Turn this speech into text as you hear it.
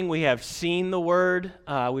We have seen the Word.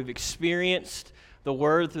 We've experienced the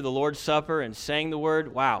Word through the Lord's Supper and sang the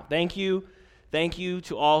Word. Wow. Thank you. Thank you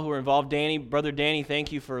to all who are involved. Danny, Brother Danny,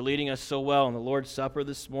 thank you for leading us so well in the Lord's Supper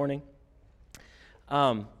this morning.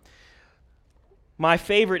 My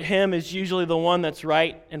favorite hymn is usually the one that's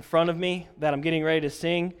right in front of me that I'm getting ready to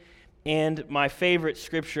sing. And my favorite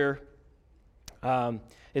scripture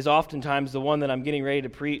is oftentimes the one that I'm getting ready to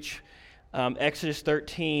preach. Exodus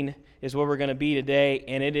 13 is where we're going to be today,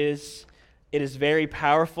 and it is very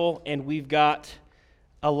powerful, and we've got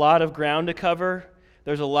a lot of ground to cover.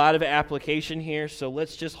 There's a lot of application here, so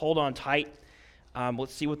let's just hold on tight.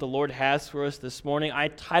 Let's see what the Lord has for us this morning. I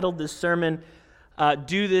titled this sermon,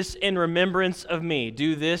 Do This in Remembrance of Me.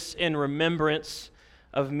 Do this in remembrance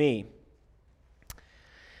of me.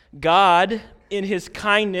 God, in His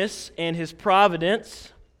kindness and His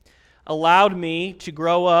providence, allowed me to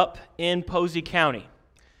grow up in Posey County.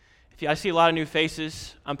 I see a lot of new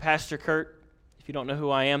faces. I'm Pastor Kurt, if you don't know who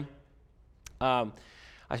I am.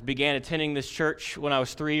 I began attending this church when I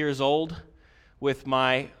was 3 years old with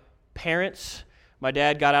my parents. My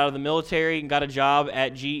dad got out of the military and got a job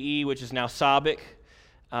at GE, which is now Sabic,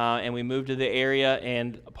 and we moved to the area,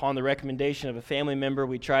 and upon the recommendation of a family member,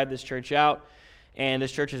 we tried this church out, and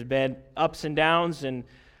this church has been ups and downs and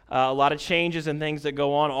a lot of changes and things that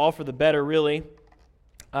go on, all for the better, really.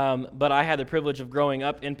 But I had the privilege of growing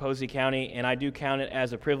up in Posey County, and I do count it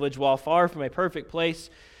as a privilege. While far from a perfect place,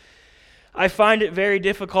 I find it very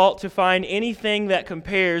difficult to find anything that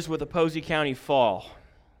compares with a Posey County fall.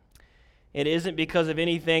 It isn't because of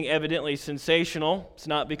anything evidently sensational. It's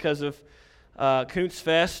not because of Koontz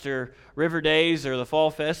Fest or River Days or the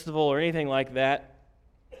Fall Festival or anything like that.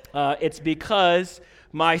 It's because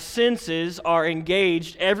my senses are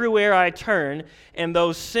engaged everywhere I turn, and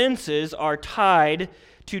those senses are tied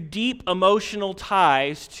to deep emotional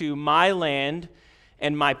ties to my land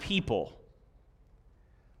and my people.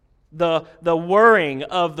 The whirring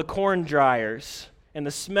of the corn dryers and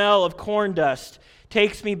the smell of corn dust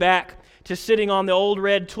takes me back to sitting on the old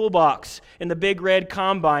red toolbox in the big red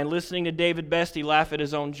combine listening to David Bestie laugh at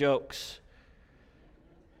his own jokes.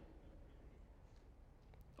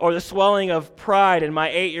 Or the swelling of pride in my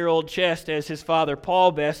 8-year-old chest as his father,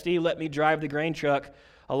 Paul Bestie, let me drive the grain truck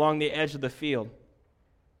along the edge of the field.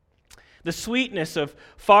 The sweetness of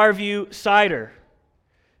Farview cider.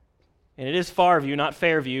 And it is Farview, not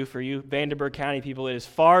Fairview. For you Vandenberg County people, it is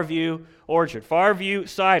Farview Orchard. Farview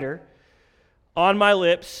cider on my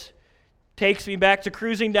lips takes me back to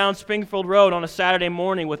cruising down Springfield Road on a Saturday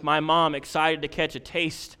morning with my mom, excited to catch a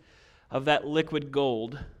taste of that liquid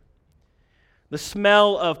gold. The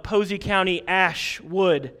smell of Posey County ash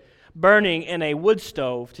wood burning in a wood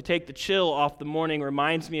stove to take the chill off the morning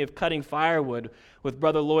reminds me of cutting firewood with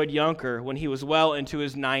Brother Lloyd Yunker when he was well into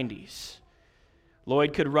his 90s.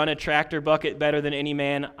 Lloyd could run a tractor bucket better than any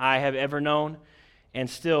man I have ever known, and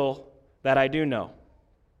still that I do know.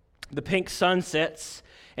 The pink sunsets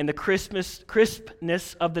and the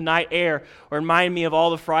crispness of the night air remind me of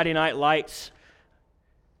all the Friday night lights,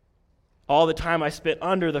 all the time I spent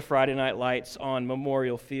under the Friday night lights on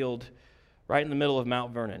Memorial Field, right in the middle of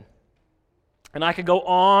Mount Vernon. And I could go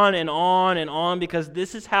on and on and on because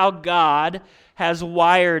this is how God has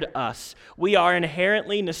wired us. We are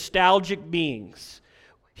inherently nostalgic beings.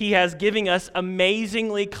 He has given us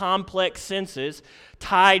amazingly complex senses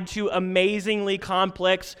tied to amazingly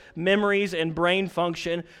complex memories and brain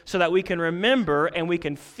function so that we can remember and we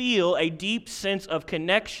can feel a deep sense of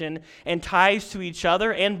connection and ties to each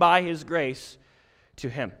other and by His grace to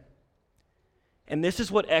Him. And this is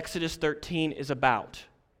what Exodus 13 is about.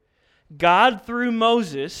 God, through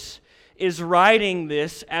Moses, is writing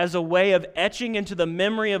this as a way of etching into the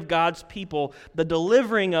memory of God's people the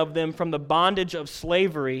delivering of them from the bondage of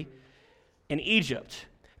slavery in Egypt.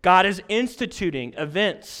 God is instituting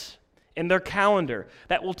events in their calendar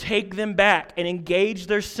that will take them back and engage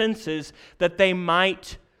their senses that they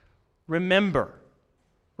might remember.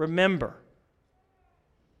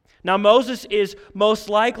 Now, Moses is most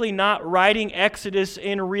likely not writing Exodus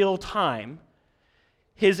in real time.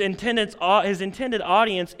 His intended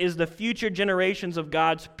audience is the future generations of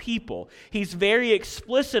God's people. He's very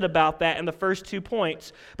explicit about that in the first 2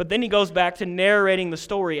 points, but then he goes back to narrating the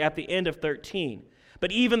story at the end of 13.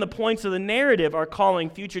 But even the points of the narrative are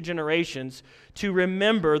calling future generations to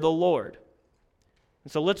remember the Lord.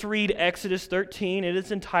 And so let's read Exodus 13 in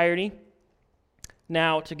its entirety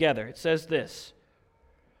now together. It says this: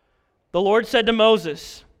 The Lord said to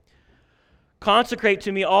Moses, "Consecrate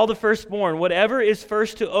to me all the firstborn. Whatever is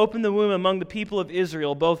first to open the womb among the people of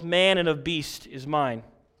Israel, both man and of beast, is mine.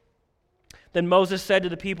 Then Moses said to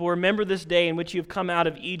the people, "Remember this day in which you have come out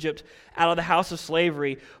of Egypt, out of the house of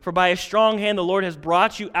slavery. For by a strong hand the Lord has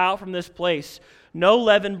brought you out from this place. No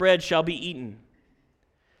leavened bread shall be eaten.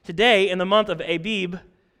 Today, in the month of Abib,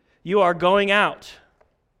 you are going out.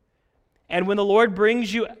 And when the Lord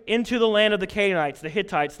brings you into the land of the Canaanites, the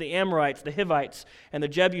Hittites, the Amorites, the Hivites, and the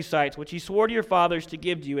Jebusites, which he swore to your fathers to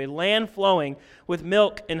give to you, a land flowing with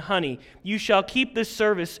milk and honey, you shall keep this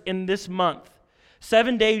service in this month.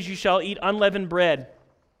 7 days you shall eat unleavened bread,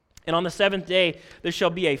 and on the seventh day there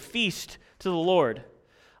shall be a feast to the Lord.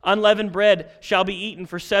 Unleavened bread shall be eaten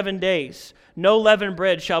for 7 days. No leavened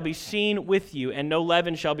bread shall be seen with you, and no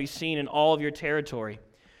leaven shall be seen in all of your territory.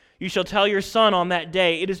 You shall tell your son on that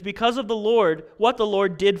day, it is because of the Lord, what the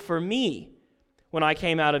Lord did for me when I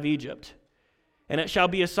came out of Egypt. And it shall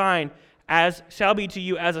be a sign, shall be to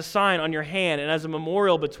you as a sign on your hand and as a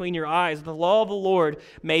memorial between your eyes, that the law of the Lord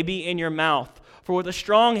may be in your mouth. For with a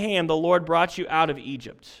strong hand the Lord brought you out of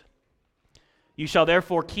Egypt. You shall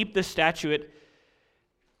therefore keep this statute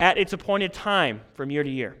at its appointed time from year to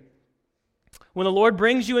year. When the Lord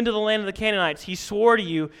brings you into the land of the Canaanites, he swore to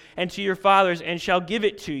you and to your fathers and shall give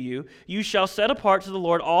it to you. You shall set apart to the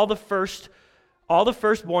Lord all the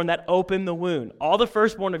firstborn that open the womb. All the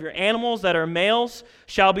firstborn of your animals that are males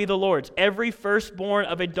shall be the Lord's. Every firstborn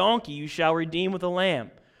of a donkey you shall redeem with a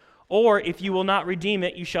lamb. Or if you will not redeem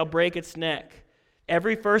it, you shall break its neck.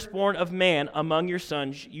 Every firstborn of man among your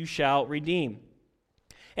sons you shall redeem.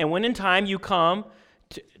 And when in time to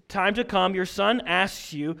come, your son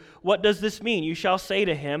asks you, what does this mean? You shall say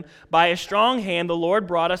to him, by a strong hand the Lord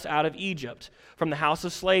brought us out of Egypt, from the house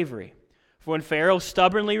of slavery. For when Pharaoh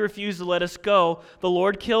stubbornly refused to let us go, the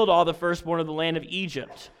Lord killed all the firstborn of the land of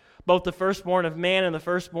Egypt, both the firstborn of man and the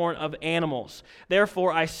firstborn of animals.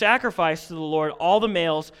 Therefore I sacrifice to the Lord all the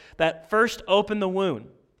males that first open the womb.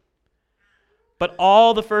 But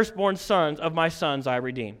all the firstborn sons of my sons I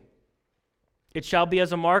redeem. It shall be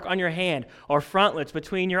as a mark on your hand, or frontlets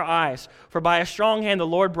between your eyes. For by a strong hand the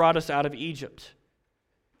Lord brought us out of Egypt.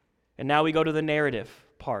 And now we go to the narrative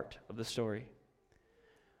part of the story.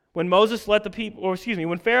 When Pharaoh let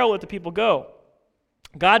the people go,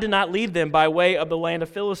 God did not lead them by way of the land of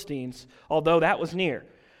Philistines, although that was near.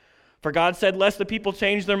 For God said, lest the people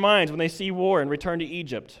change their minds when they see war and return to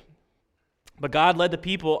Egypt. But God led the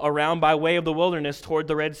people around by way of the wilderness toward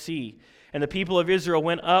the Red Sea. And the people of Israel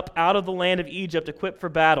went up out of the land of Egypt equipped for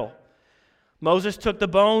battle. Moses took the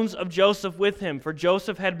bones of Joseph with him, for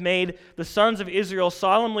Joseph had made the sons of Israel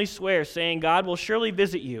solemnly swear, saying, God will surely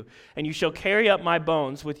visit you, and you shall carry up my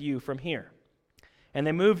bones with you from here. And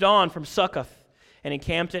they moved on from Succoth and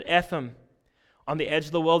encamped at Etham on the edge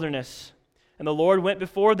of the wilderness. And the Lord went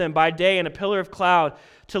before them by day in a pillar of cloud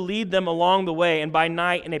to lead them along the way, and by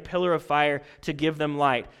night in a pillar of fire to give them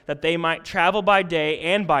light, that they might travel by day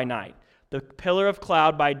and by night. The pillar of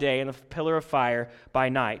cloud by day and the pillar of fire by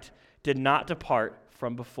night did not depart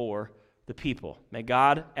from before the people. May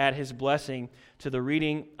God add his blessing to the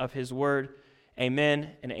reading of his word.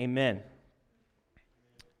 Amen and amen.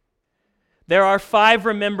 There are 5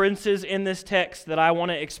 remembrances in this text that I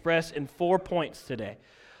want to express in 4 points today.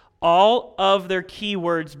 All of their key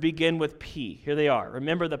words begin with P. Here they are.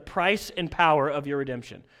 Remember the price and power of your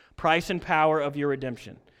redemption. Price and power of your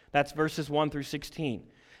redemption. That's verses 1 through 16.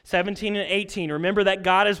 17 and 18, remember that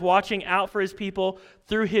God is watching out for his people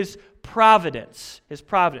through his providence. His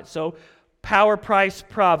providence. So, power, price,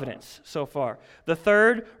 providence so far. The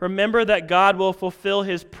third, remember that God will fulfill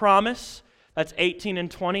his promise. That's 18 and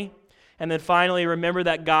 20. And then finally, remember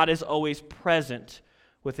that God is always present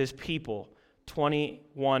with his people.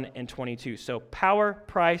 21 and 22. So, power,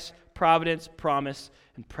 price, providence, promise,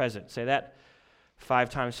 and present. Say that 5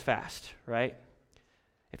 times fast, right?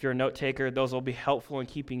 If you're a note taker, those will be helpful in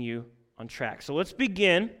keeping you on track. So let's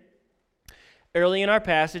begin early in our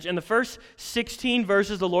passage. In the first 16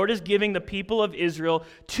 verses, the Lord is giving the people of Israel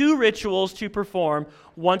 2 rituals to perform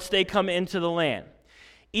once they come into the land.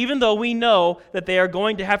 Even though we know that they are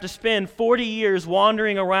going to have to spend 40 years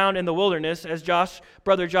wandering around in the wilderness, as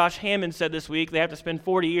Brother Josh Hammond said this week, they have to spend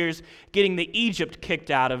 40 years getting the Egypt kicked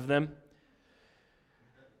out of them.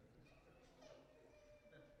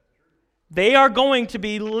 They are going to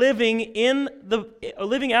be living out in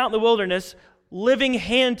the wilderness, living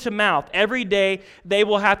hand to mouth. Every day they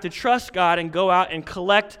will have to trust God and go out and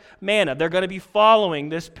collect manna. They're going to be following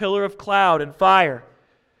this pillar of cloud and fire.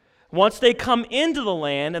 Once they come into the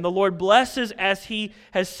land and the Lord blesses as he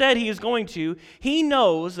has said he is going to, he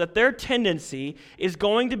knows that their tendency is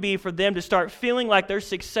going to be for them to start feeling like their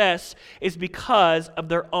success is because of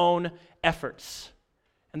their own efforts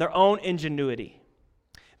and their own ingenuity.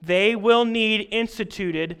 They will need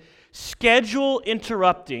instituted,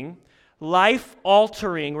 schedule-interrupting,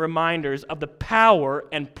 life-altering reminders of the power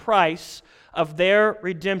and price of their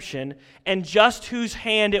redemption and just whose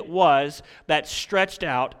hand it was that stretched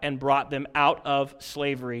out and brought them out of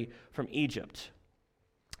slavery from Egypt.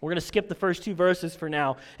 We're going to skip the first two verses for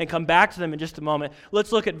now and come back to them in just a moment.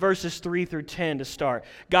 Let's look at verses 3 through 10 to start.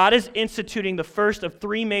 God is instituting the first of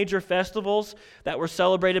three major festivals that were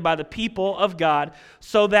celebrated by the people of God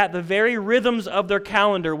so that the very rhythms of their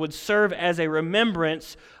calendar would serve as a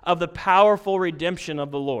remembrance of the powerful redemption of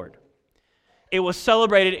the Lord. It was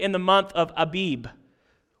celebrated in the month of Abib,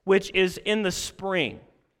 which is in the spring.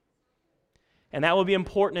 And that will be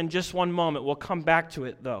important in just one moment. We'll come back to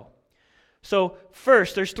it, though. So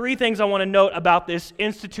first, there's three things I want to note about this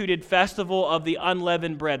instituted festival of the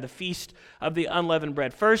unleavened bread, the feast of the unleavened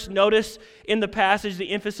bread. First, notice in the passage the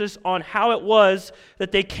emphasis on how it was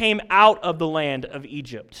that they came out of the land of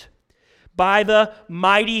Egypt. By the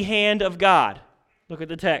mighty hand of God. Look at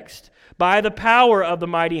the text. By the power of the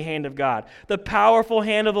mighty hand of God. The powerful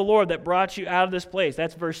hand of the Lord that brought you out of this place.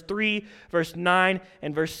 That's verse 3, verse 9,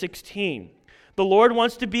 and verse 16. The Lord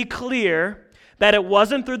wants to be clear that it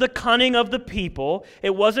wasn't through the cunning of the people,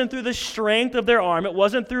 it wasn't through the strength of their arm, it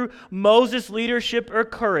wasn't through Moses' leadership or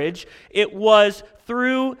courage, it was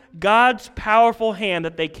through God's powerful hand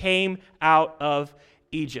that they came out of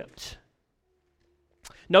Egypt.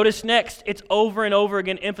 Notice next, it's over and over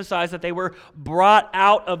again emphasized that they were brought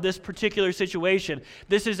out of this particular situation.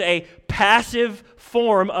 This is a passive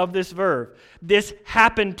form of this verb. This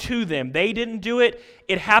happened to them. They didn't do it,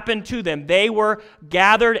 it happened to them. They were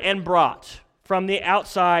gathered and brought from the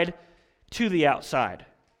outside to the outside.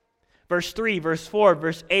 Verse 3, verse 4,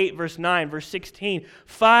 verse 8, verse 9, verse 16.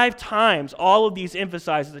 5 times all of these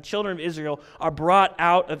emphasize the children of Israel are brought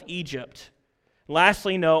out of Egypt.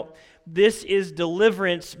 Lastly, note, this is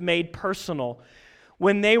deliverance made personal.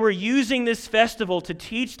 When they were using this festival to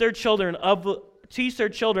teach their children about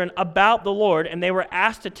the Lord, and they were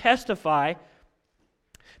asked to testify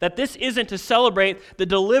that this isn't to celebrate the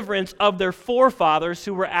deliverance of their forefathers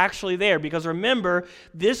who were actually there. Because remember,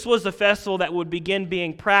 this was the festival that would begin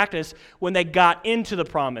being practiced when they got into the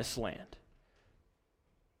promised land.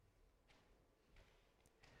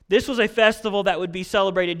 This was a festival that would be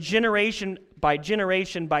celebrated generation by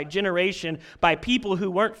generation by generation by people who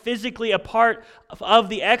weren't physically a part of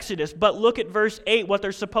the Exodus. But look at verse 8, what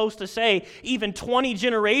they're supposed to say, even 20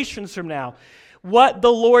 generations from now. What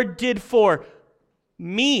the Lord did for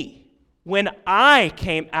me when I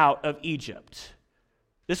came out of Egypt.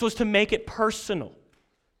 This was to make it personal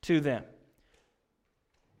to them.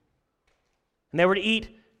 And they were to eat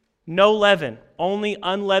no leaven, only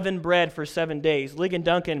unleavened bread for 7 days. Ligon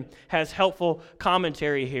Duncan has helpful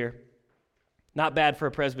commentary here. Not bad for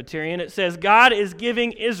a Presbyterian. It says, God is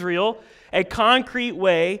giving Israel a concrete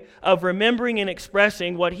way of remembering and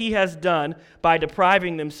expressing what he has done by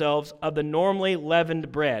depriving themselves of the normally leavened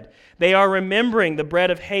bread. They are remembering the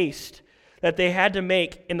bread of haste that they had to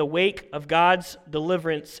make in the wake of God's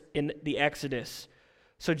deliverance in the Exodus.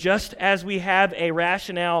 So just as we have a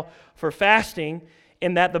rationale for fasting,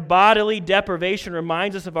 in that the bodily deprivation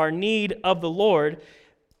reminds us of our need of the Lord,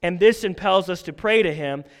 and this impels us to pray to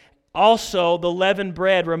him, also the leavened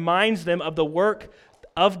bread reminds them of the work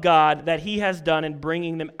of God that he has done in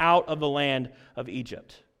bringing them out of the land of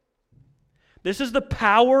Egypt. This is the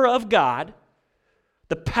power of God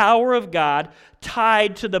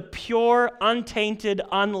tied to the pure, untainted,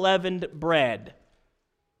 unleavened bread.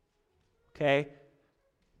 Okay?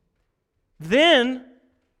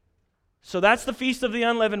 So that's the Feast of the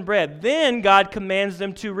Unleavened Bread. Then God commands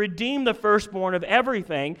them to redeem the firstborn of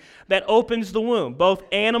everything that opens the womb, both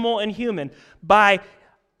animal and human,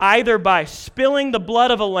 either by spilling the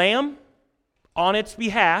blood of a lamb on its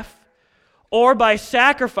behalf, or by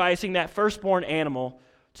sacrificing that firstborn animal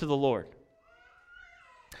to the Lord.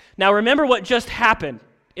 Now remember what just happened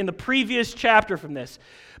in the previous chapter from this.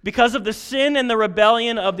 Because of the sin and the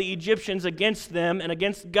rebellion of the Egyptians against them and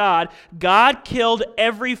against God, God killed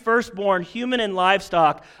every firstborn, human and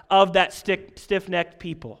livestock, of that stiff-necked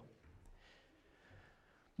people.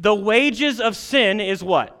 The wages of sin is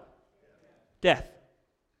what? Death.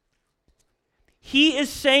 He is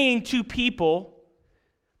saying to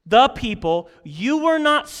the people, you were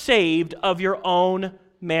not saved of your own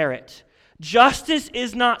merit. Justice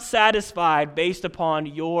is not satisfied based upon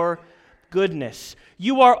your goodness.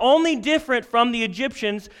 You are only different from the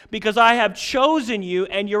Egyptians because I have chosen you,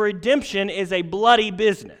 and your redemption is a bloody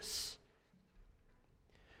business.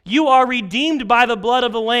 You are redeemed by the blood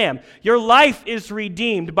of the Lamb. Your life is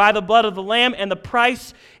redeemed by the blood of the Lamb, and the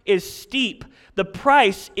price is steep. The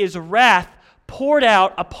price is wrath poured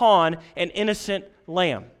out upon an innocent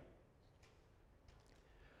lamb.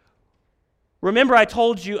 Remember, I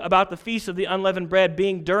told you about the Feast of the Unleavened Bread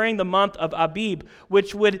being during the month of Abib,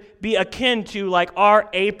 which would be akin to like our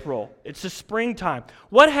April. It's the springtime.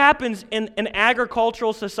 What happens in an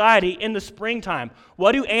agricultural society in the springtime?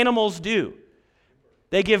 What do animals do?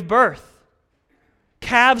 They give birth.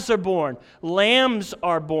 Calves are born. Lambs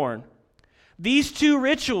are born. These two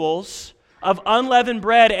rituals of unleavened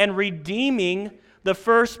bread and redeeming the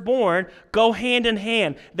firstborn go hand in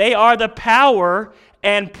hand. They are the power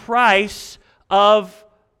and price of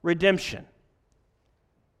redemption.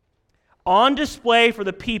 On display for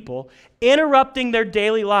the people, interrupting their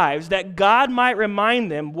daily lives, that God might remind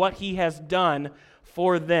them what He has done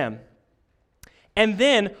for them. And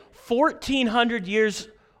then, 1,400 years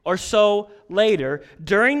or so later,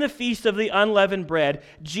 during the Feast of the Unleavened Bread,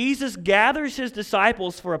 Jesus gathers His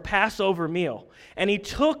disciples for a Passover meal. And He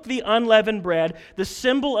took the unleavened bread, the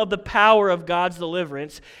symbol of the power of God's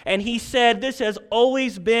deliverance, and He said, "This has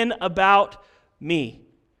always been about me,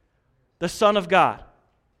 the Son of God,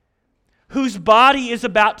 whose body is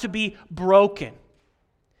about to be broken."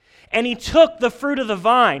 And He took the fruit of the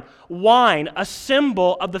vine, wine, a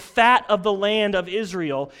symbol of the fat of the land of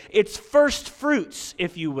Israel, its first fruits,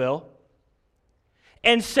 if you will,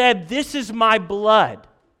 and said, "This is my blood,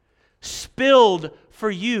 spilled for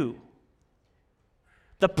you,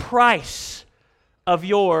 the price of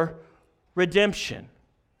your redemption."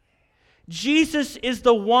 Jesus is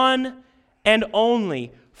the one and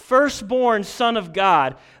only firstborn Son of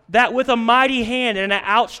God that with a mighty hand and an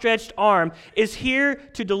outstretched arm is here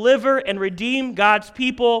to deliver and redeem God's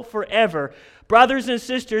people forever. Brothers and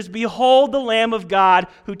sisters, behold the Lamb of God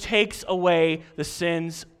who takes away the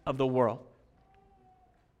sins of the world.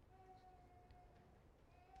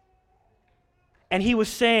 And He was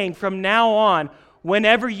saying, from now on,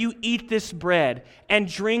 whenever you eat this bread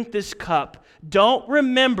and drink this cup, don't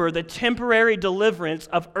remember the temporary deliverance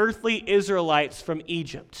of earthly Israelites from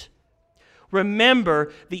Egypt.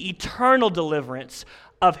 Remember the eternal deliverance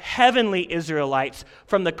of heavenly Israelites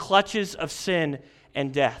from the clutches of sin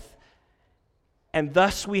and death. And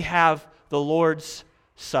thus we have the Lord's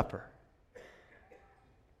Supper.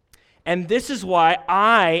 And this is why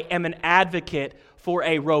I am an advocate for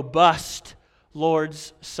a robust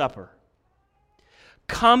Lord's Supper.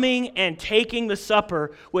 Coming and taking the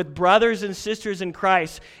supper with brothers and sisters in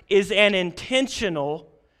Christ is an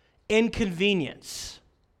intentional inconvenience.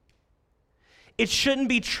 It shouldn't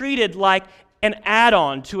be treated like an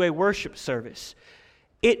add-on to a worship service.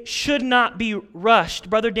 It should not be rushed.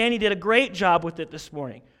 Brother Danny did a great job with it this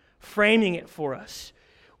morning, framing it for us.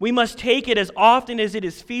 We must take it as often as it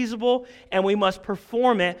is feasible, and we must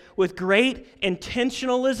perform it with great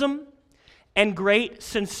intentionalism and great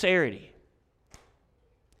sincerity.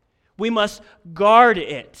 We must guard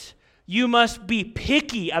it. You must be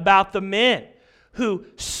picky about the men who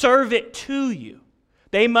serve it to you.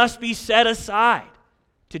 They must be set aside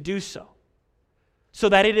to do so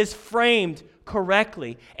that it is framed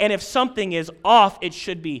correctly. And if something is off, it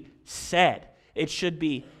should be said. It should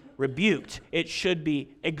be rebuked. It should be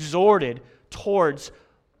exhorted towards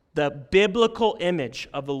the biblical image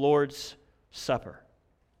of the Lord's Supper.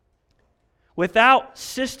 Without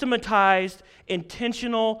systematized,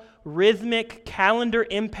 intentional, rhythmic,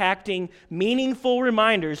 calendar-impacting, meaningful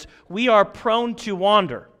reminders, we are prone to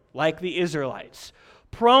wander, like the Israelites,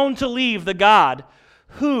 prone to leave the God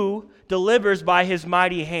who delivers by His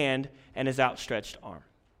mighty hand and His outstretched arm.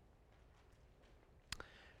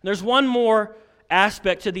 There's one more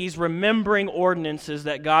aspect to these remembering ordinances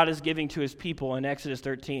that God is giving to His people in Exodus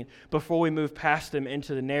 13 before we move past them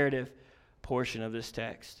into the narrative portion of this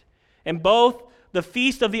text. And both the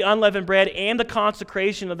Feast of the Unleavened Bread and the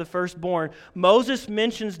consecration of the firstborn, Moses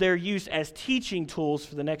mentions their use as teaching tools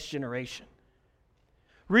for the next generation.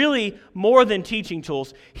 Really, more than teaching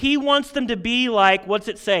tools. He wants them to be like, what's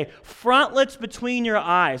it say? Frontlets between your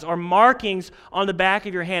eyes, or markings on the back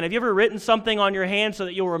of your hand. Have you ever written something on your hand so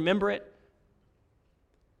that you'll remember it?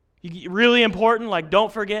 Really important, like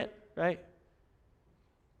don't forget, right?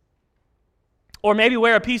 Or maybe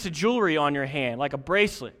wear a piece of jewelry on your hand, like a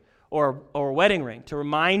bracelet or a wedding ring, to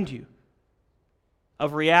remind you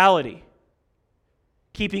of reality,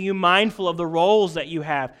 keeping you mindful of the roles that you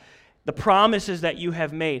have, the promises that you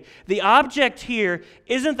have made. The object here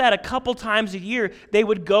isn't that a couple times a year they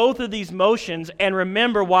would go through these motions and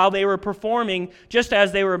remember while they were performing, just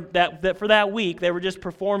as they were that for that week, they were just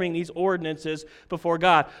performing these ordinances before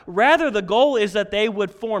God. Rather, the goal is that they would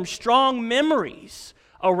form strong memories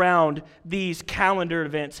around these calendar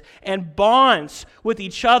events, and bonds with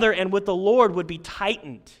each other and with the Lord would be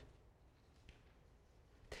tightened.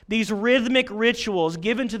 these rhythmic rituals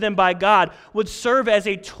given to them by God would serve as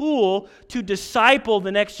a tool to disciple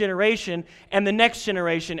the next generation and the next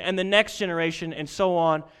generation and the next generation and so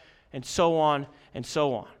on and so on and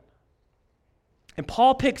so on. And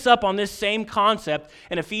Paul picks up on this same concept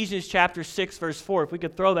in Ephesians chapter 6, verse 4. If we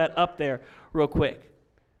could throw that up there real quick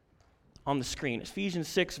on the screen. Ephesians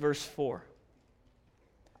 6, verse 4.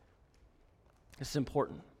 This is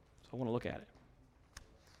important, so I want to look at it.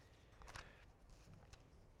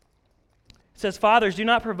 It says, "Fathers, do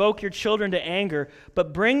not provoke your children to anger,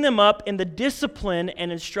 but bring them up in the discipline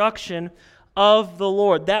and instruction of the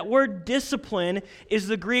Lord." That word discipline is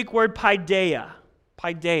the Greek word paideia.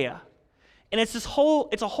 Paideia. And it's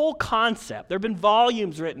a whole concept. There have been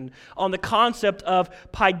volumes written on the concept of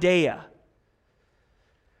paideia.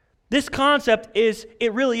 This concept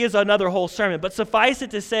it really is another whole sermon, but suffice it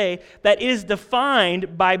to say that it is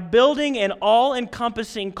defined by building an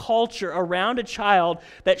all-encompassing culture around a child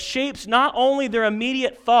that shapes not only their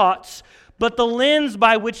immediate thoughts, but the lens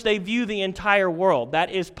by which they view the entire world. That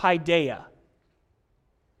is paideia.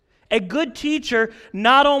 A good teacher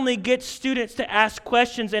not only gets students to ask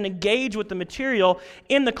questions and engage with the material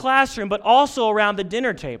in the classroom, but also around the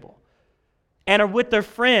dinner table and are with their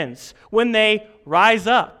friends when they rise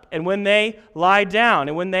up and when they lie down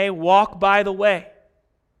and when they walk by the way.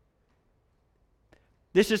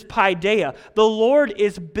 This is paideia. The Lord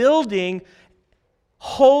is building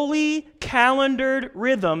holy calendared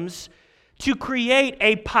rhythms to create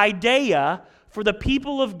a paideia for the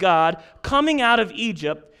people of God coming out of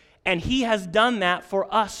Egypt. And He has done that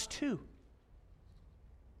for us too.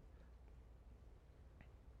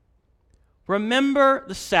 Remember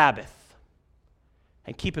the Sabbath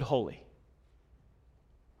and keep it holy.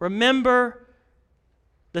 Remember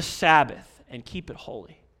the Sabbath and keep it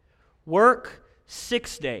holy. Work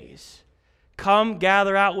 6 days. Come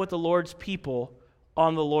gather out with the Lord's people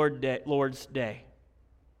on the Lord's day.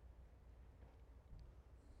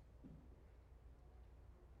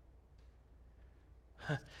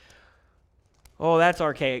 Oh, that's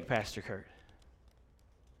archaic, Pastor Kurt.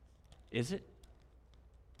 Is it?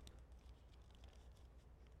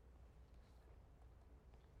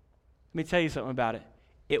 Let me tell you something about it.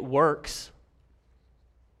 It works.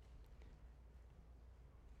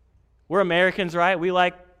 We're Americans, right? We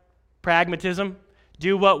like pragmatism.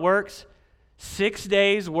 Do what works. 6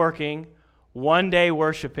 days working, 1 day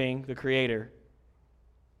worshiping the Creator.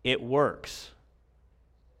 It works.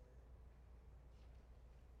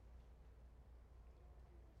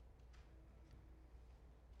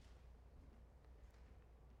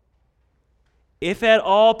 If at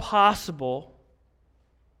all possible,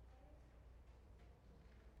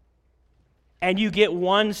 and you get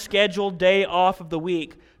one scheduled day off of the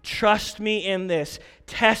week, trust me in this,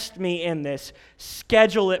 test me in this,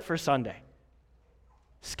 schedule it for Sunday.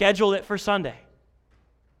 Schedule it for Sunday.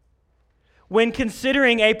 When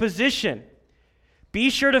considering a position, be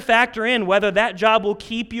sure to factor in whether that job will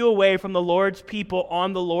keep you away from the Lord's people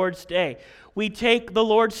on the Lord's day. We take the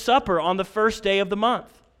Lord's Supper on the first day of the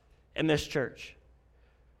month in this church.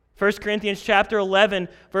 1 Corinthians chapter 11,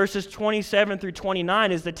 verses 27 through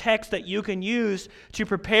 29 is the text that you can use to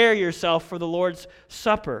prepare yourself for the Lord's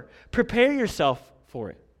Supper. Prepare yourself for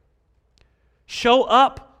it. Show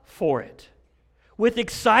up for it with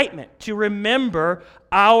excitement to remember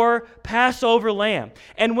our Passover lamb.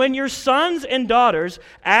 And when your sons and daughters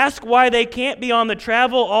ask why they can't be on the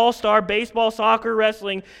travel all-star baseball, soccer,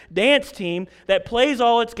 wrestling, dance team that plays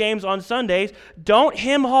all its games on Sundays, don't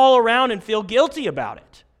hem-haw around and feel guilty about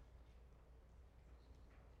it.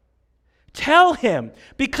 Tell him,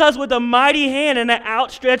 because with a mighty hand and an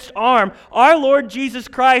outstretched arm, our Lord Jesus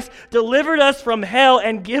Christ delivered us from hell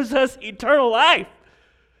and gives us eternal life.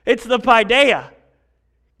 It's the paideia.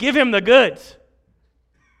 Give him the goods.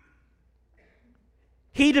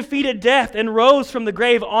 He defeated death and rose from the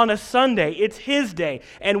grave on a Sunday. It's his day,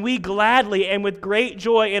 and we gladly and with great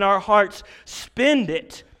joy in our hearts spend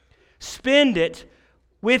it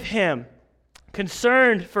with him,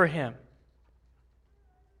 concerned for him.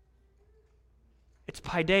 It's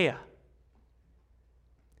paideia.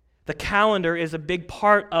 The calendar is a big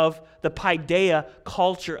part of the paideia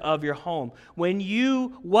culture of your home. What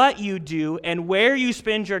you do and where you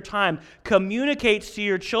spend your time communicates to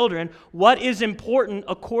your children what is important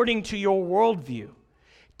according to your worldview.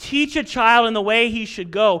 Teach a child in the way he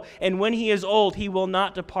should go, and when he is old, he will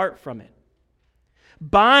not depart from it.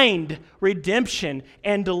 Bind redemption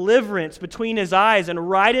and deliverance between his eyes and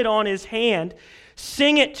write it on his hand.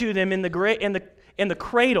 Sing it to them in the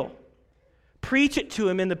cradle. Preach it to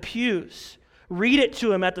him in the pews. Read it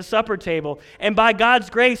to him at the supper table. And by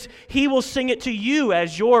God's grace, he will sing it to you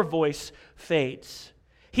as your voice fades.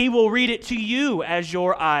 He will read it to you as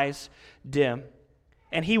your eyes dim,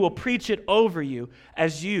 and he will preach it over you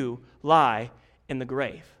as you lie in the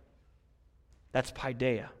grave. That's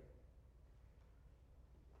paideia.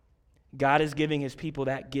 God is giving his people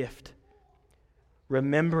that gift,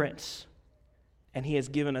 remembrance, and he has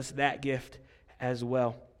given us that gift as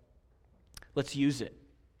well. Let's use it.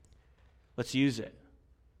 Let's use it.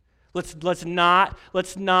 Let's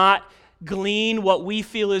not glean what we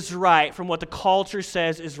feel is right from what the culture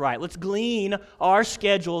says is right. Let's glean our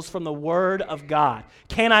schedules from the Word of God.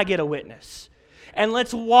 Can I get a witness? And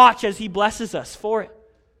let's watch as he blesses us for it.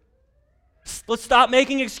 Let's stop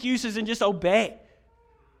making excuses and just obey.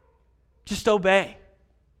 Just obey.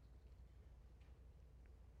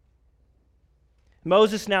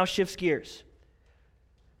 Moses now shifts gears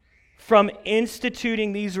from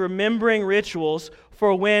instituting these remembering rituals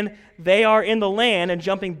for when they are in the land and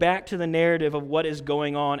jumping back to the narrative of what is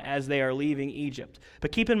going on as they are leaving Egypt.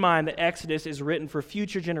 But keep in mind that Exodus is written for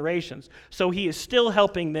future generations, so he is still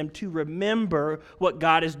helping them to remember what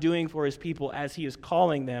God is doing for his people as he is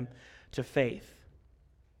calling them to faith.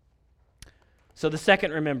 So the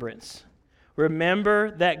second remembrance.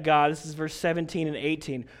 Remember that God, this is verse 17 and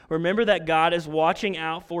 18, remember that God is watching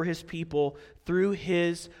out for his people through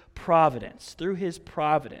his providence. Through his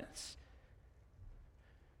providence.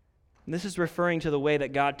 And this is referring to the way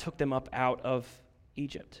that God took them up out of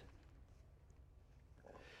Egypt.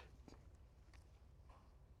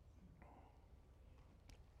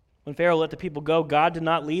 When Pharaoh let the people go, God did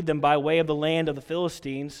not lead them by way of the land of the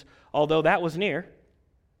Philistines, although that was near.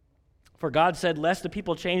 For God said, lest the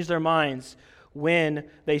people change their minds when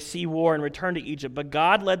they see war and return to Egypt. But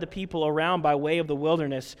God led the people around by way of the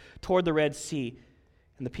wilderness toward the Red Sea.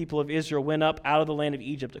 And the people of Israel went up out of the land of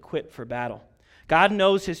Egypt equipped for battle. God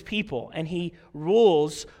knows his people, and he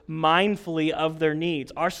rules mindfully of their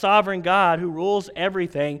needs. Our sovereign God who rules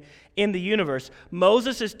everything in the universe.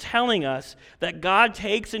 Moses is telling us that God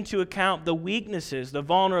takes into account the weaknesses, the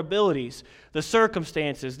vulnerabilities, the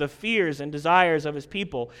circumstances, the fears and desires of his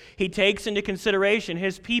people. He takes into consideration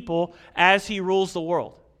his people as he rules the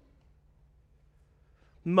world.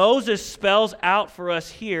 Moses spells out for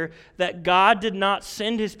us here that God did not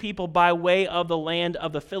send his people by way of the land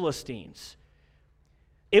of the Philistines.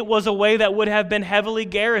 It was a way that would have been heavily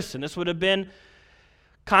garrisoned. This would have been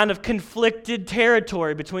kind of conflicted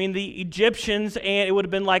territory between the Egyptians, and it would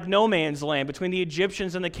have been like no man's land between the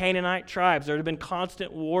Egyptians and the Canaanite tribes. There would have been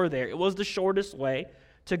constant war there. It was the shortest way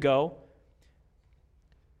to go.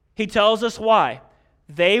 He tells us why.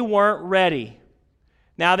 They weren't ready.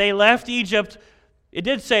 Now, they left Egypt. It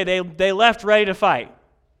did say they left ready to fight.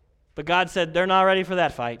 But God said, they're not ready for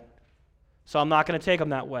that fight. So I'm not going to take them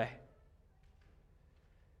that way.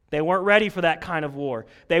 They weren't ready for that kind of war.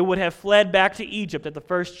 They would have fled back to Egypt at the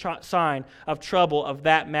first sign of trouble of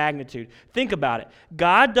that magnitude. Think about it.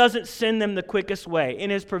 God doesn't send them the quickest way. In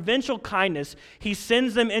his providential kindness, he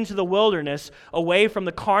sends them into the wilderness away from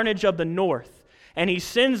the carnage of the north. And he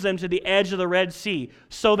sends them to the edge of the Red Sea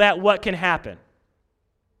so that what can happen?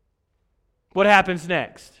 What happens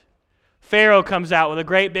next? Pharaoh comes out with a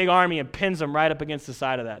great big army and pins them right up against the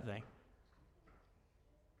side of that thing.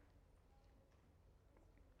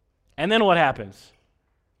 And then what happens?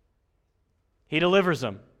 He delivers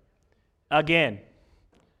them again.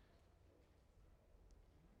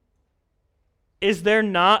 Is there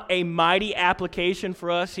not a mighty application for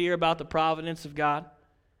us here about the providence of God?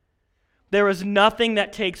 There is nothing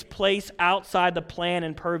that takes place outside the plan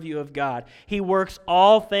and purview of God. He works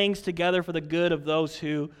all things together for the good of those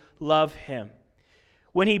who love him.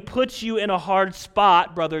 When he puts you in a hard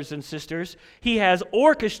spot, brothers and sisters, he has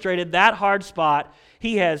orchestrated that hard spot.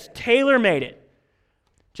 He has tailor-made it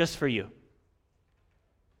just for you.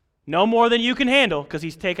 No more than you can handle, because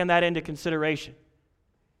he's taken that into consideration.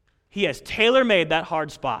 He has tailor-made that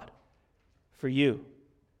hard spot for you.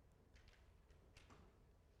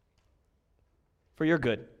 For your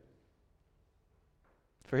good.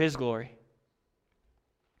 For his glory.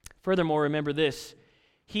 Furthermore, remember this.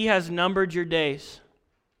 He has numbered your days.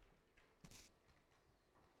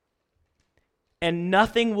 And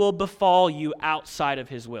nothing will befall you outside of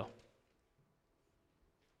his will.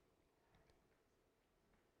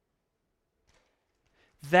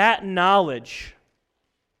 That knowledge,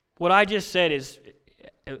 what I just said is,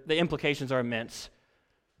 the implications are immense.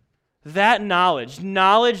 That knowledge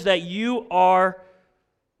that you are,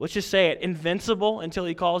 let's just say it, invincible until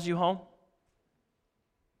he calls you home.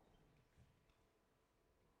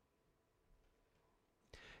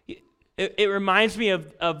 It reminds me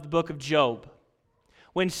of the book of Job,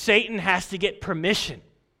 when Satan has to get permission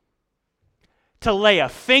to lay a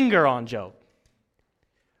finger on Job,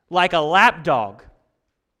 like a lapdog.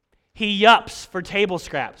 He yups for table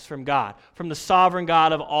scraps from God, from the sovereign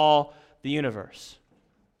God of all the universe.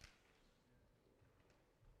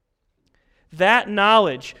 That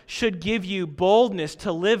knowledge should give you boldness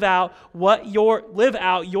to live out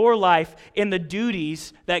your life in the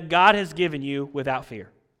duties that God has given you without fear.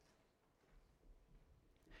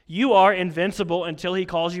 You are invincible until He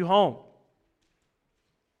calls you home.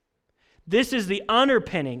 This is the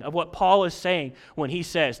underpinning of what Paul is saying when he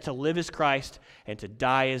says to live is Christ and to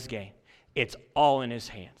die is gain. It's all in His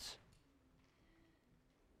hands.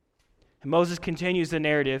 And Moses continues the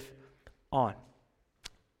narrative on.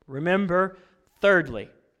 Remember, thirdly,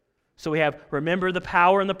 so we have remember the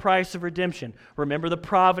power and the price of redemption. Remember the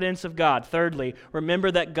providence of God. Thirdly,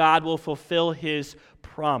 remember that God will fulfill His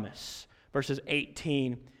promise. Verses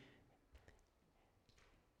 18,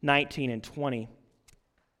 19, and 20.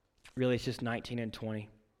 Really, it's just 19 and 20.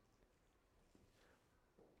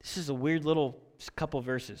 This is a weird little couple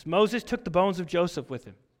verses. Moses took the bones of Joseph with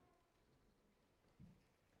him.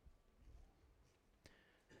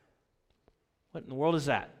 What in the world is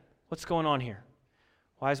that? What's going on here?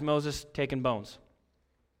 Why is Moses taking bones?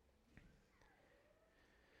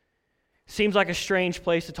 Seems like a strange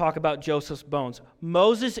place to talk about Joseph's bones.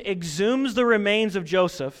 Moses exhumes the remains of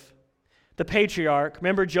Joseph, the patriarch.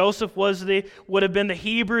 Remember, Joseph would have been the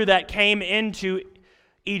Hebrew that came into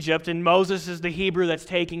Egypt, and Moses is the Hebrew that's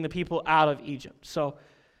taking the people out of Egypt. So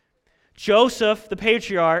Joseph, the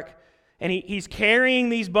patriarch, and he's carrying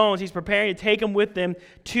these bones. He's preparing to take them with them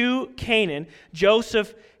to Canaan.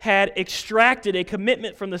 Joseph had extracted a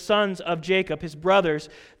commitment from the sons of Jacob, his brothers,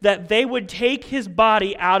 that they would take his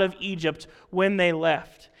body out of Egypt when they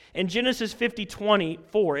left. In Genesis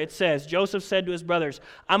 50:24, it says, Joseph said to his brothers,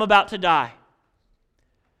 I'm about to die,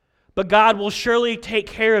 but God will surely take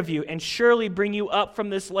care of you and surely bring you up from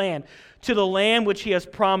this land to the land which He has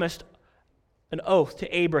promised an oath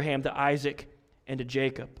to Abraham, to Isaac, and to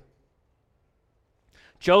Jacob.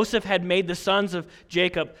 Joseph had made the sons of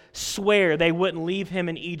Jacob swear they wouldn't leave him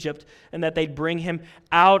in Egypt and that they'd bring him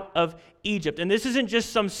out of Egypt. And this isn't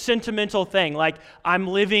just some sentimental thing like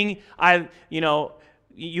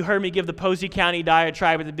you heard me give the Posey County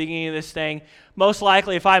diatribe at the beginning of this thing. Most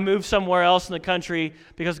likely if I move somewhere else in the country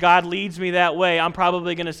because God leads me that way, I'm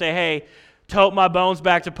probably going to say, hey, tote my bones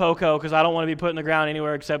back to Poco because I don't want to be put in the ground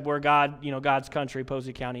anywhere except where God's country,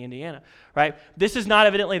 Posey County, Indiana. Right? This is not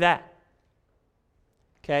evidently that.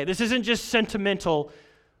 Okay, this isn't just sentimental.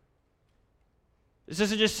 This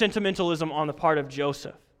isn't just sentimentalism on the part of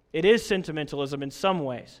Joseph. It is sentimentalism in some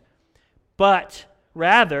ways. But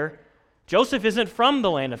rather, Joseph isn't from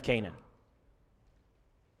the land of Canaan.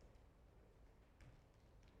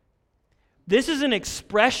 This is an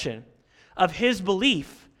expression of his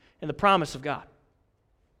belief in the promise of God.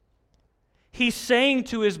 He's saying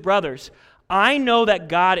to his brothers, I know that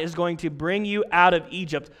God is going to bring you out of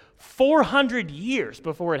Egypt 400 years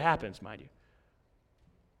before it happens, mind you.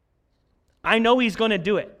 I know He's going to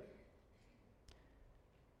do it.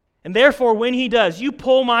 And therefore, when He does, you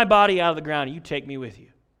pull my body out of the ground and you take me with you.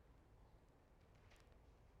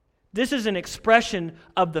 This is an expression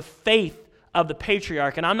of the faith of the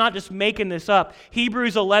patriarch, and I'm not just making this up.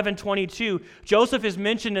 Hebrews 11:22, Joseph is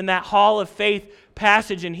mentioned in that hall of faith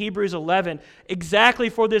passage in Hebrews 11 exactly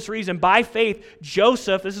for this reason. By faith,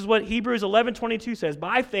 Joseph, this is what Hebrews 11:22 says,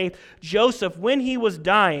 by faith, Joseph, when he was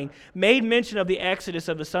dying, made mention of the exodus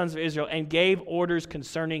of the sons of Israel and gave orders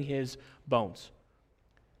concerning his bones.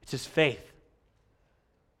 It's his faith.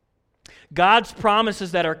 God's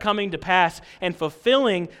promises that are coming to pass and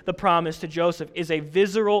fulfilling the promise to Joseph is a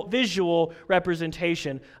visual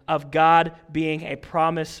representation of God being a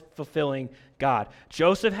promise-fulfilling God.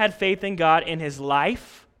 Joseph had faith in God in his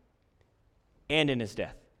life and in his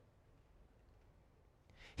death.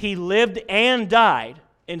 He lived and died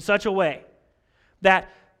in such a way that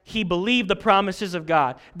he believed the promises of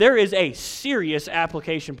God. There is a serious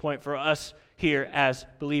application point for us here as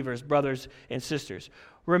believers, brothers and sisters.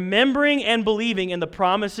 Remembering and believing in the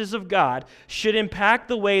promises of God should impact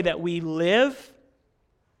the way that we live,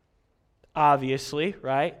 obviously,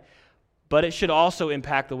 right? But it should also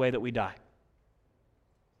impact the way that we die.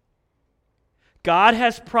 God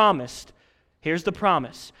has promised, here's the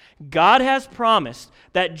promise. God has promised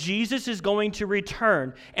that Jesus is going to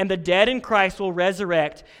return and the dead in Christ will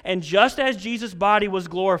resurrect, and just as Jesus' body was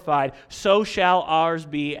glorified, so shall ours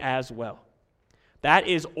be as well. That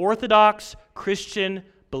is Orthodox Christian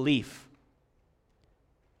belief.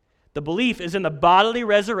 The belief is in the bodily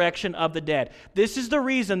resurrection of the dead. This is the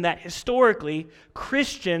reason that historically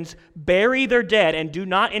Christians bury their dead and do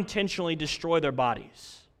not intentionally destroy their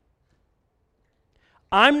bodies.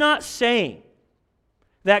 I'm not saying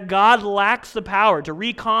that God lacks the power to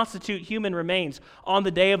reconstitute human remains on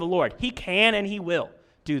the day of the Lord. He can and he will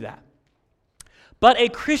do that. But a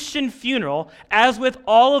Christian funeral, as with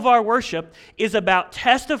all of our worship, is about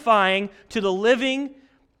testifying to the living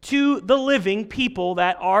people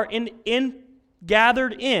that are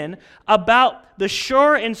gathered in about the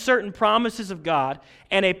sure and certain promises of God.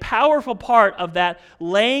 And a powerful part of that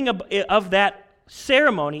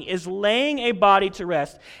ceremony is laying a body to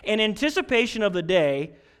rest in anticipation of the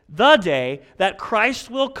day that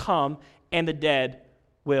Christ will come and the dead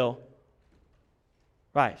will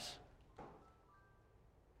rise.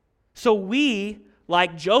 So we,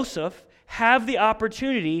 like Joseph, have the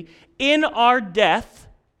opportunity in our death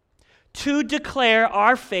to declare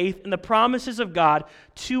our faith in the promises of God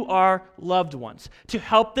to our loved ones, to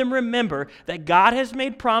help them remember that God has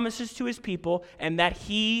made promises to his people and that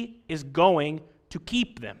he is going to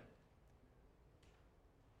keep them.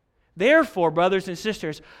 Therefore, brothers and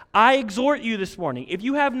sisters, I exhort you this morning, if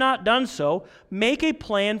you have not done so, make a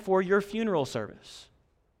plan for your funeral service.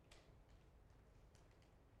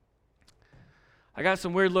 I got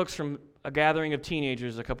some weird looks from a gathering of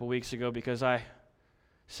teenagers a couple weeks ago because I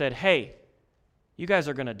said, hey, you guys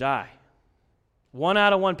are going to die. 1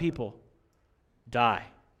 out of 1 people die.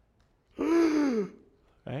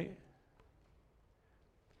 Right?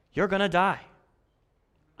 You're going to die.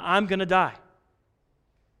 I'm going to die.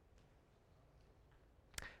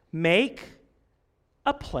 Make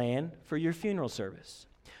a plan for your funeral service.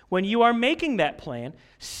 When you are making that plan,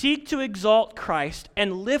 seek to exalt Christ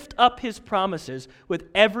and lift up his promises with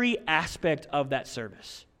every aspect of that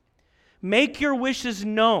service. Make your wishes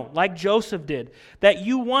known, like Joseph did, that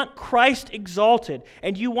you want Christ exalted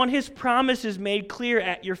and you want his promises made clear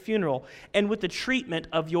at your funeral and with the treatment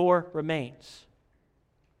of your remains.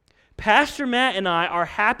 Pastor Matt and I are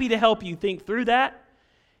happy to help you think through that,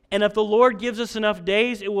 and if the Lord gives us enough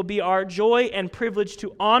days, it will be our joy and privilege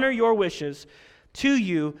to honor your wishes to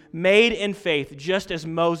you, made in faith, just as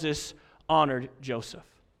Moses honored Joseph.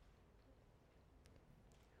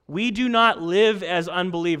 We do not live as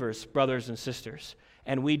unbelievers, brothers and sisters,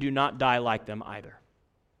 and we do not die like them either.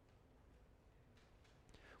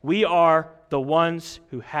 We are the ones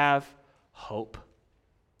who have hope.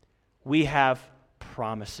 We have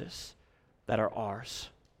promises that are ours.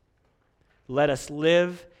 Let us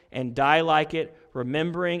live and die like it,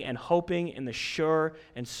 remembering and hoping in the sure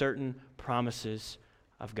and certain promises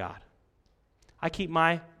of God. I keep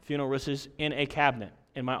my funeral wishes in a cabinet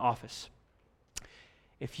in my office.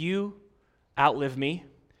 If you outlive me,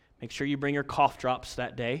 make sure you bring your cough drops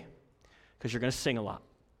that day because you're going to sing a lot.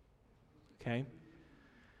 Okay?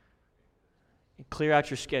 And clear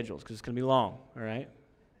out your schedules because it's going to be long, all right?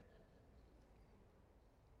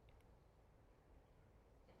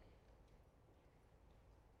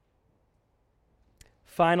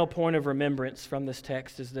 Final point of remembrance from this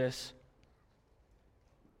text is this.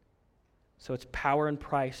 So it's power and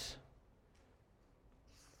price.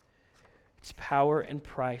 It's power and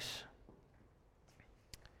price.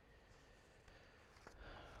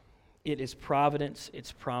 It is providence,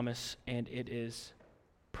 it's promise, and it is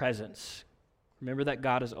presence. Remember that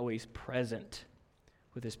God is always present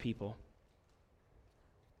with his people.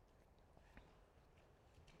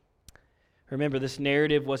 Remember, this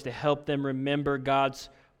narrative was to help them remember God's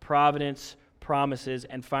providence, promises,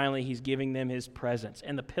 and finally, he's giving them his presence.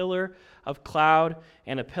 And the pillar of cloud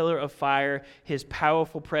and a pillar of fire, his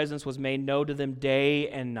powerful presence was made known to them day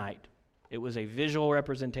and night. It was a visual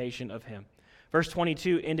representation of him. Verse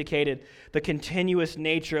 22 indicated the continuous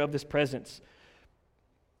nature of this presence.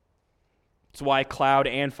 That's why cloud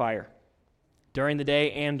and fire. During the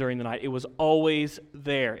day and during the night, it was always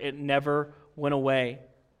there. It never went away.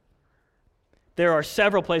 There are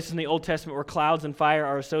several places in the Old Testament where clouds and fire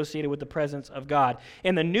are associated with the presence of God.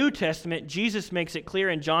 In the New Testament, Jesus makes it clear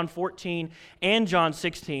in John 14 and John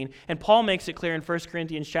 16, and Paul makes it clear in 1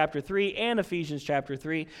 Corinthians chapter 3 and Ephesians chapter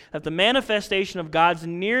 3, that the manifestation of God's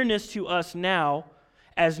nearness to us now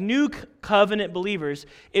as new covenant believers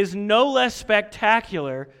is no less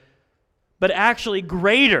spectacular, but actually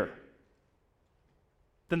greater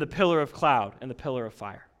than the pillar of cloud and the pillar of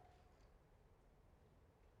fire.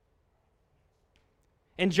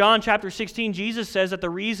 In John chapter 16, Jesus says that the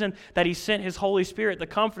reason that he sent his Holy Spirit, the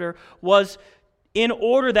Comforter, was in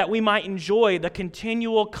order that we might enjoy the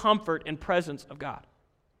continual comfort and presence of God.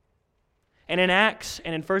 And in Acts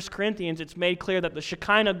and in 1 Corinthians, it's made clear that the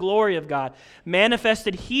Shekinah glory of God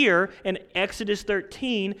manifested here in Exodus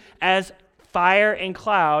 13 as fire and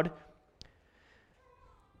cloud,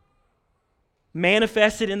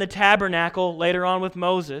 manifested in the tabernacle later on with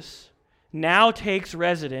Moses, now takes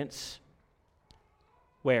residence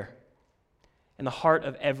where? in the heart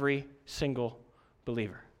of every single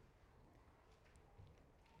believer.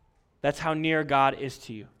 That's how near God is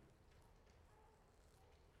to you.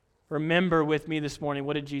 Remember with me this morning,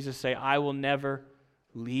 what did Jesus say? I will never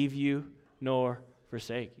leave you nor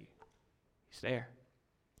forsake you. He's there.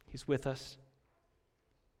 He's with us.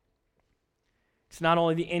 It's not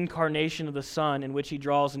only the incarnation of the Son in which he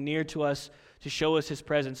draws near to us to show us his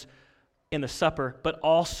presence in the supper, but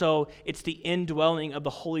also it's the indwelling of the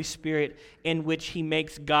Holy Spirit in which he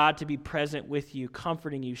makes God to be present with you,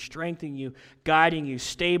 comforting you, strengthening you, guiding you,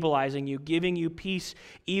 stabilizing you, giving you peace,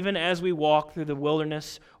 even as we walk through the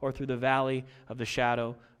wilderness or through the valley of the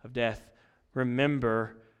shadow of death.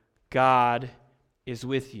 Remember, God is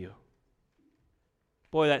with you.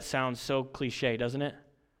 Boy, that sounds so cliche, doesn't it?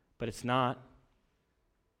 But it's not.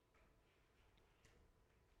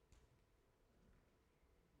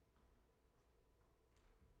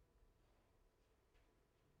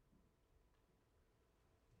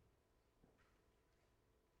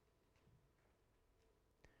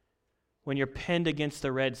 When you're pinned against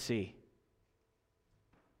the Red Sea,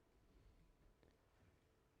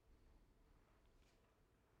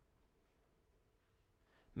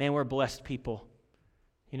 man, we're blessed people.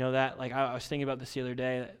 You know that? Like I was thinking about this the other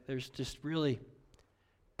day. There's just really,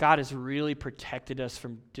 God has really protected us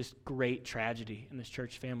from just great tragedy in this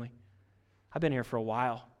church family. I've been here for a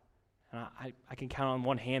while, and I can count on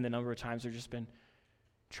one hand the number of times there's just been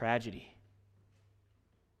tragedy.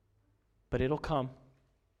 But it'll come.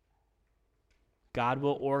 God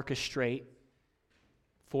will orchestrate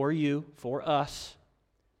for you, for us.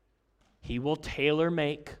 He will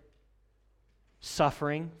tailor-make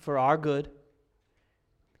suffering for our good,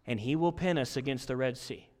 and he will pin us against the Red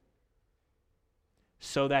Sea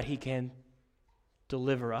so that he can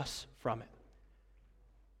deliver us from it.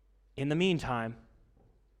 In the meantime,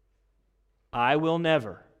 I will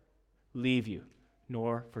never leave you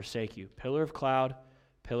nor forsake you. Pillar of cloud,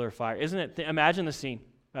 pillar of fire. Isn't it? Imagine the scene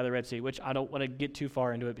by the Red Sea, which I don't want to get too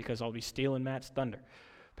far into it because I'll be stealing Matt's thunder.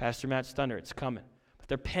 Pastor Matt's thunder, it's coming. But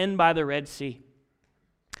they're pinned by the Red Sea,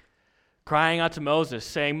 crying out to Moses,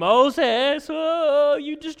 saying, Moses, oh,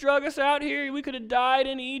 you just drug us out here. We could have died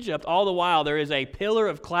in Egypt. All the while, there is a pillar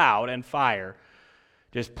of cloud and fire.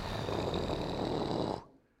 Just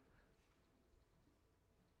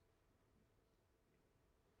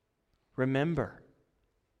remember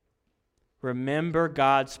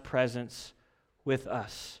God's presence with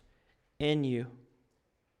us, in you.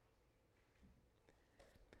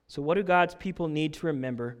 So what do God's people need to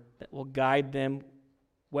remember that will guide them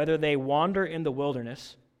whether they wander in the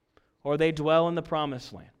wilderness or they dwell in the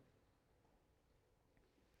promised land?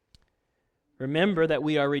 Remember that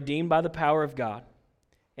we are redeemed by the power of God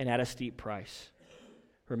and at a steep price.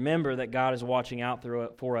 Remember that God is watching out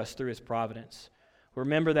for us through his providence.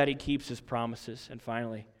 Remember that he keeps his promises. And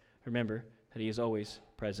finally, remember that he is always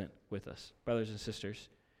present with us. Brothers and sisters,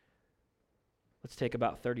 let's take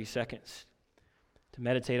about 30 seconds to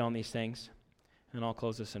meditate on these things, and I'll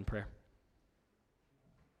close this in prayer.